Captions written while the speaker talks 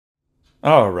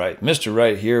All right, Mr.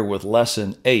 Right here with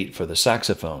lesson 8 for the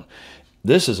saxophone.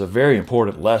 This is a very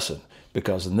important lesson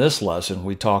because in this lesson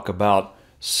we talk about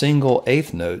single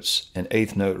eighth notes and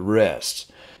eighth note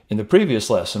rests. In the previous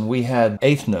lesson we had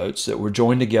eighth notes that were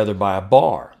joined together by a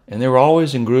bar, and they were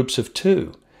always in groups of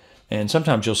 2. And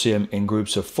sometimes you'll see them in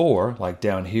groups of 4, like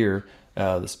down here,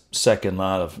 the second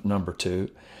line of number 2.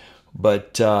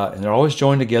 And they're always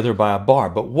joined together by a bar.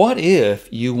 But what if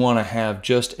you want to have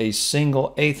just a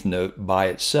single eighth note by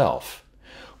itself?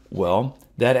 Well,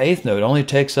 that eighth note only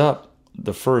takes up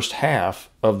the first half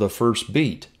of the first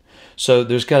beat. So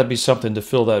there's got to be something to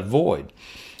fill that void.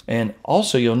 And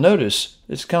also you'll notice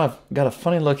it's kind of got a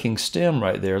funny looking stem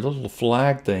right there, a little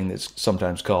flag thing that's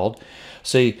sometimes called.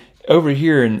 See, over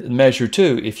here in measure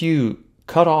 2, if you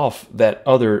cut off that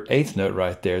other eighth note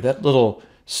right there, that little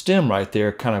stem right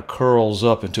there kind of curls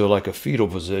up into like a fetal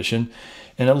position,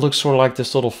 and it looks sort of like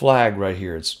this little flag right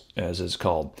here, as it's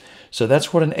called. So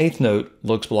that's what an eighth note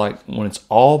looks like when it's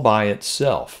all by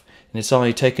itself, and it's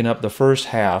only taking up the first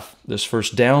half, this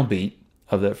first downbeat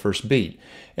of that first beat.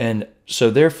 And so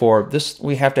therefore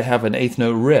we have to have an eighth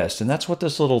note rest, and that's what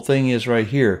this little thing is right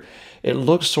here. It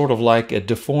looks sort of like a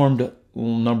deformed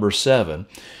number 7,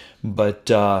 but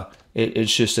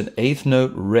it's just an eighth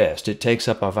note rest. It takes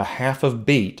up of a half of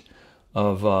beat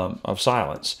of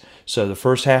silence. So the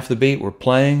first half of the beat we're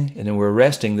playing, and then we're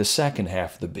resting the second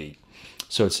half of the beat.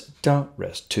 So it's da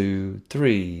rest 2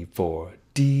 3 4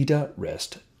 d da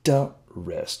rest da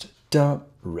rest da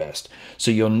rest.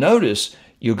 So you'll notice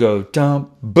you'll go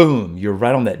dum boom. You're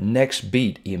right on that next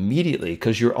beat immediately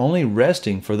because you're only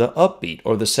resting for the upbeat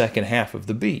or the second half of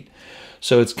the beat.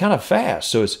 So it's kind of fast.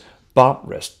 So it's bump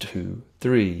rest 2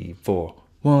 3 4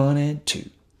 1 and 2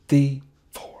 3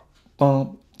 4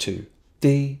 bump 2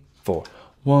 3 4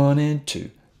 1 and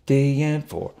 2 3 and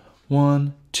 4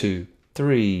 1 2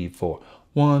 3 4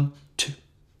 1 2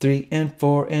 3 and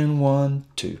 4 and 1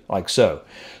 2, like so.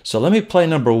 So let me play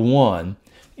number 1,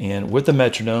 and with the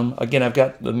metronome. Again, I've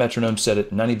got the metronome set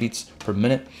at 90 beats per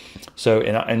minute. So,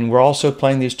 and we're also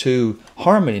playing these 2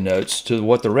 harmony notes to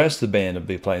what the rest of the band will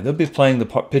be playing. They'll be playing the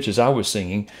pitches I was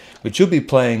singing, but you'll be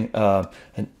playing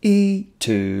an E,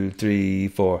 2 3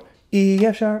 4, E,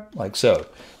 F sharp, like so.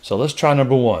 So let's try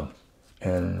number 1.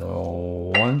 And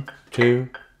 1 2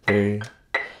 3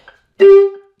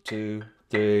 2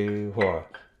 3 4.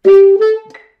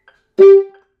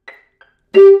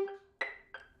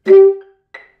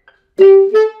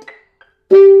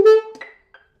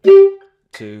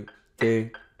 2 3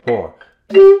 4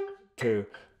 2.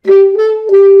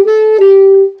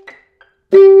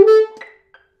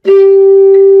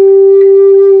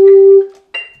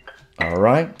 All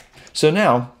right, so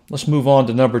now let's move on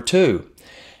to number 2.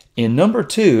 In number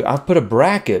 2, I've put a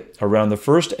bracket around the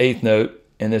first eighth note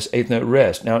and this eighth note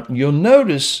rest. Now you'll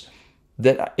notice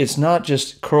that it's not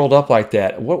just curled up like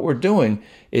that. What we're doing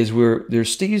is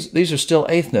these are still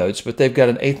eighth notes, but they've got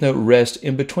an eighth note rest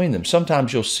in between them.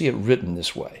 Sometimes you'll see it written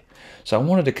this way. So I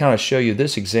wanted to kind of show you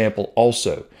this example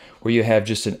also, where you have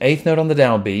just an eighth note on the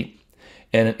downbeat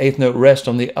and an eighth note rest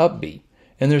on the upbeat.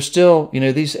 And they're still,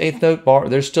 these eighth note bar,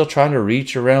 they're still trying to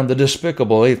reach around the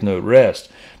despicable eighth note rest.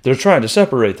 They're trying to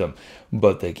separate them,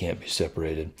 but they can't be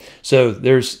separated. So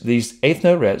there's these eighth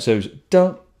note rests. So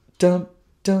dum, dum,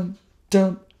 dum,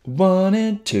 dum, 1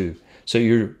 and 2. So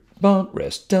you're bump,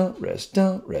 rest, dump, rest,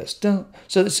 dump, rest, dump.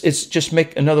 So it's just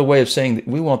another way of saying that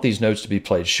we want these notes to be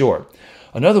played short.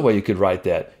 Another way you could write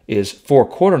that is 4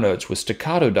 quarter notes with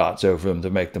staccato dots over them to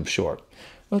make them short.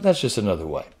 Well, that's just another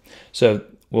way. So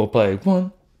we'll play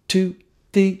 1 2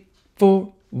 3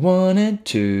 4 1 and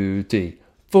 2 3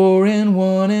 4 and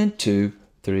 1 and 2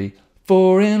 3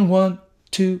 4 and 1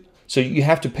 2. So you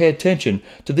have to pay attention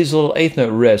to these little eighth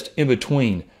note rests in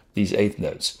between these eighth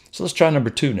notes. So let's try number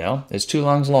 2 now. It's 2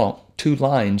 lines long. 2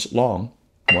 lines long.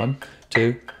 1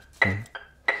 2 3.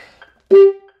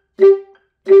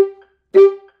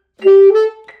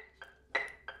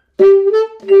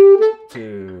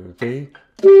 2 3.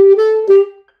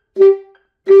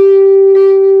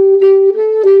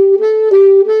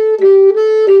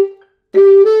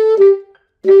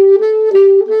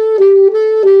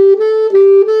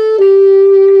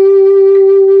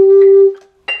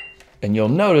 And you'll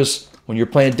notice when you're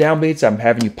playing downbeats, I'm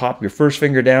having you pop your first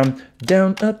finger down,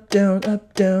 down, up, down,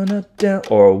 up, down, up, down,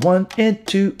 or 1 and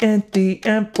 2 and 3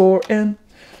 and 4 and.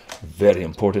 Very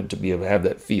important to be able to have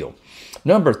that feel.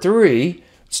 Number 3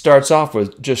 starts off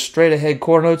with just straight ahead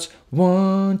quarter notes,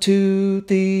 1 2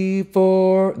 3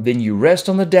 4. Then you rest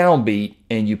on the downbeat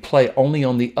and you play only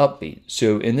on the upbeat.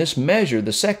 So in this measure,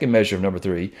 the second measure of number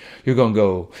 3, you're going to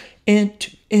go and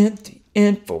 2 and 3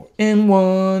 and 4 and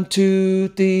 1, 2,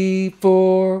 3,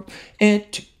 4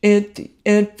 and 2 and 3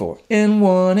 and 4 and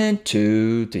 1 and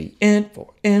 2, 3 and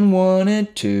 4 and 1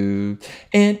 and 2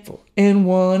 and 4 and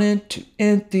 1 and 2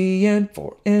 and 3 and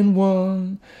 4 and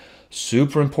 1.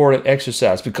 Super important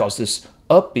exercise because this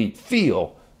upbeat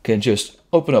feel can just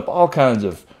open up all kinds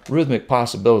of rhythmic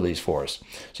possibilities for us.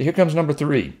 So here comes number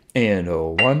 3. And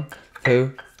 1,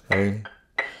 2, 3.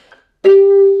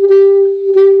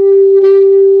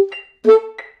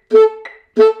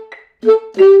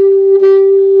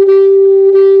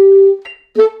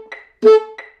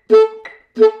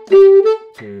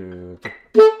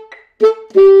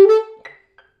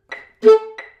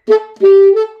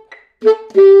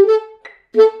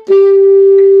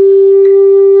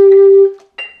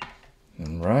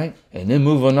 Right, and then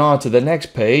moving on to the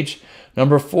next page,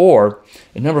 number 4.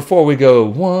 In number 4 we go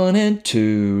 1 and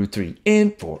 2, 3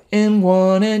 and 4 and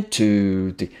 1 and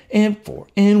 2, 3 and 4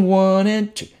 and 1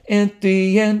 and 2 and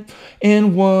 3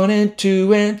 and 1 and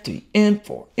 2 and 3 and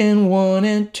 4 and 1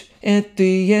 and 2 and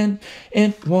 3 and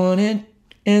 1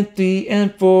 and 3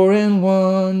 and 4 and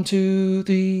 1, 2,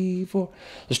 3, 4.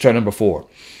 Let's try number 4.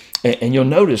 And you'll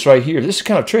notice right here, this is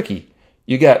kind of tricky.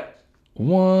 You got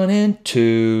 1 and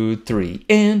 2, 3,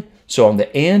 and so on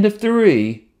the end of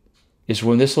 3 is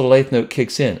when this little 8th note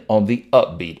kicks in on the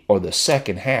upbeat or the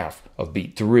second half of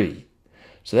beat 3.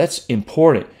 So that's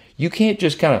important. You can't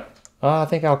just kind of, I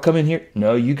think I'll come in here.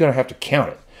 No, you're going to have to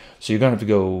count it. So you're going to have to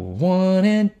go 1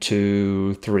 and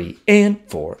 2, 3, and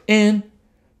 4, and,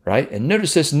 right? And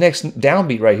notice this next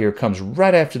downbeat right here comes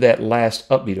right after that last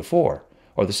upbeat of 4,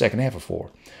 or the second half of 4.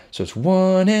 So it's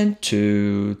 1 and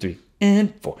 2, 3,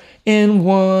 and 4, and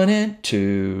 1 and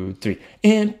 2, 3,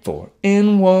 and 4,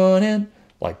 and 1, and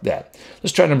like that.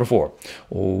 Let's try number 4.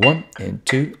 1 and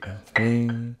 2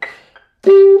 and 3.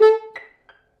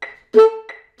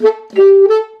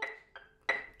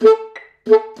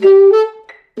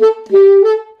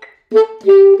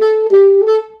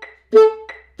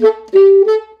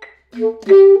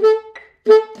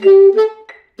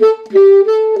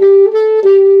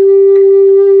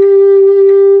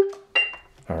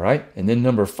 All right, and then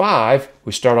number 5,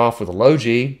 we start off with a low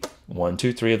G, 1,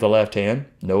 2, 3 of the left hand,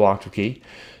 no octave key,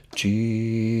 G,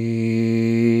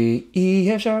 E,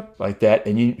 F sharp, like that.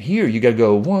 And here you got to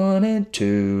go 1 and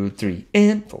 2, 3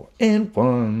 and 4 and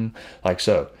 1, like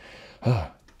so.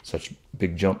 Such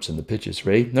big jumps in the pitches.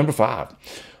 Ready? Number 5.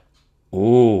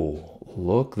 Oh,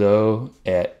 look though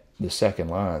at the second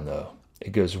line though.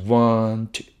 It goes 1,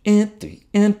 2 and 3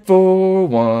 and 4,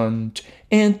 1, 2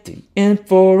 and 3 and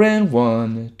 4 and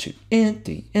 1, 2 and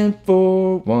 3 and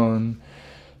 4, 1.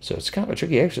 So it's kind of a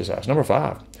tricky exercise. Number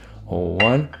 5.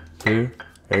 1, 2,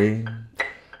 3.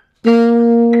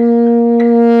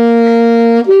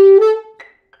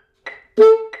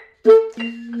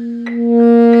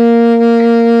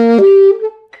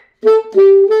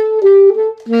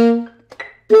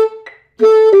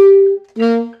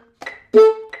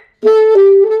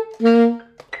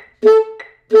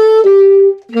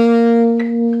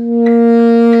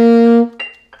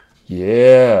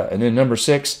 Yeah, and then number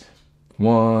 6.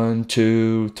 1,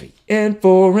 2, 3 and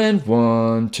 4 and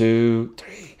 1, 2,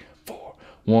 3, 4.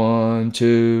 1,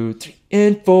 2, 3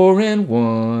 and 4 and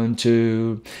 1,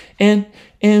 2 and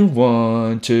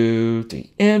 1, 2, 3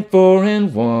 and 4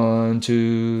 and 1,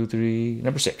 2, 3.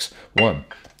 Number 6. 1,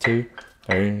 2,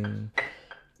 3.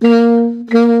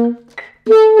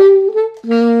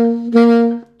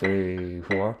 3,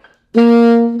 4.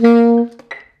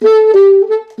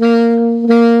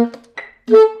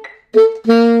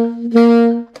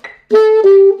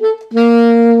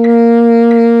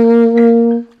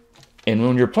 And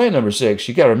when you're playing number 6,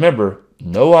 you got to remember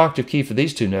no octave key for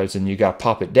these two notes, and you got to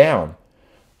pop it down.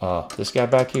 This guy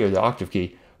back here, the octave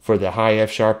key for the high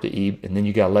F sharp, the E, and then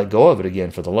you got to let go of it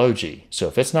again for the low G. So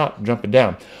if it's not jumping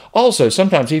down. Also,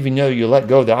 sometimes even though you let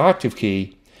go of the octave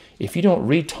key, if you don't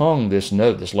retongue this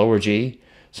note, this lower G,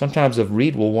 sometimes the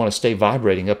reed will want to stay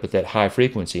vibrating up at that high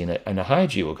frequency, and a high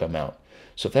G will come out.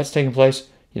 So if that's taking place,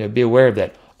 be aware of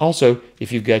that. Also,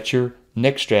 if you've got your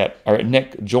neck strap or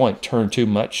neck joint turned too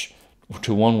much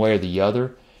to one way or the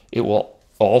other, it will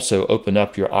also open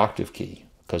up your octave key,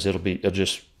 because it'll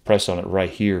just press on it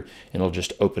right here, and it'll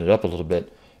just open it up a little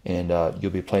bit, and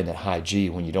you'll be playing that high G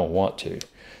when you don't want to.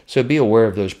 So be aware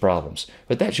of those problems.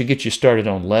 But that should get you started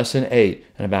on lesson 8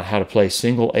 and about how to play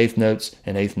single 8th notes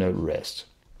and 8th note rests.